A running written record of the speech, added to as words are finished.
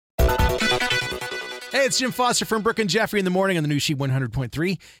Hey, it's Jim Foster from Brooke and Jeffrey in the morning on the new Sheet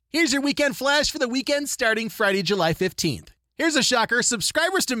 100.3. Here's your weekend flash for the weekend starting Friday, July 15th. Here's a shocker.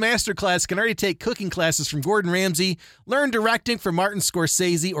 Subscribers to Masterclass can already take cooking classes from Gordon Ramsay, learn directing from Martin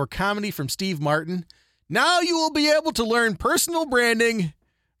Scorsese, or comedy from Steve Martin. Now you will be able to learn personal branding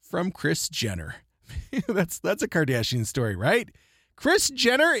from Kris Jenner. That's a Kardashian story, right? Kris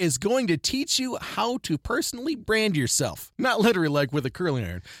Jenner is going to teach you how to personally brand yourself. Not literally like with a curling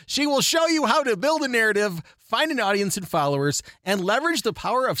iron. She will show you how to build a narrative, find an audience and followers, and leverage the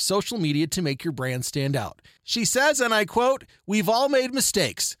power of social media to make your brand stand out. She says, and I quote, "We've all made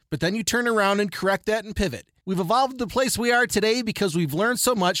mistakes, but then you turn around and correct that and pivot. We've evolved to the place we are today because we've learned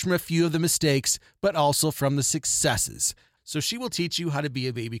so much from a few of the mistakes, but also from the successes." So she will teach you how to be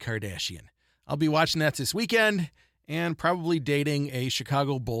a baby Kardashian. I'll be watching that this weekend and probably dating a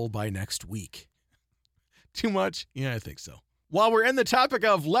Chicago Bull by next week. Too much? Yeah, I think so. While we're in the topic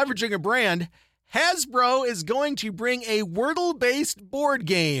of leveraging a brand, Hasbro is going to bring a Wordle-based board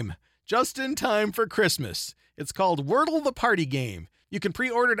game just in time for Christmas. It's called Wordle the Party Game. You can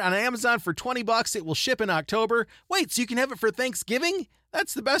pre-order it on Amazon for $20. It will ship in October. Wait, so you can have it for Thanksgiving?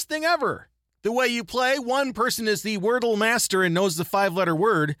 That's the best thing ever. The way you play, one person is the Wordle master and knows the 5-letter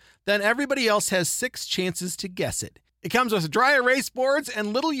word. Then everybody else has 6 chances to guess it. It comes with dry erase boards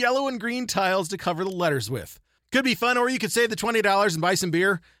and little yellow and green tiles to cover the letters with. Could be fun, or you could save the $20 and buy some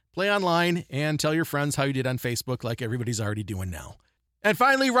beer, play online, and tell your friends how you did on Facebook like everybody's already doing now. And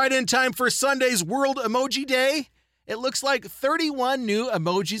finally, right in time for Sunday's World Emoji Day, it looks like 31 new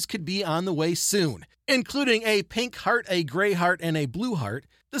emojis could be on the way soon, including a pink heart, a gray heart, and a blue heart.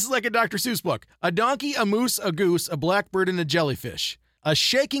 This is like a Dr. Seuss book. A donkey, a moose, a goose, a blackbird, and a jellyfish. A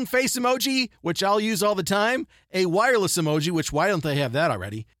shaking face emoji, which I'll use all the time. A wireless emoji, which why don't they have that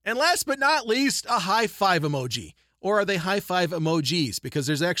already? And last but not least, a high five emoji. Or are they high five emojis? Because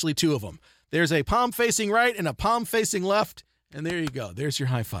there's actually 2 of them. There's a palm facing right and a palm facing left. And there you go. There's your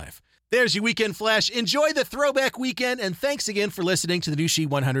high five. There's your weekend flash. Enjoy the throwback weekend. And thanks again for listening to the new Sheet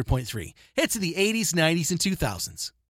 100.3. Hits of the 80s, 90s, and 2000s.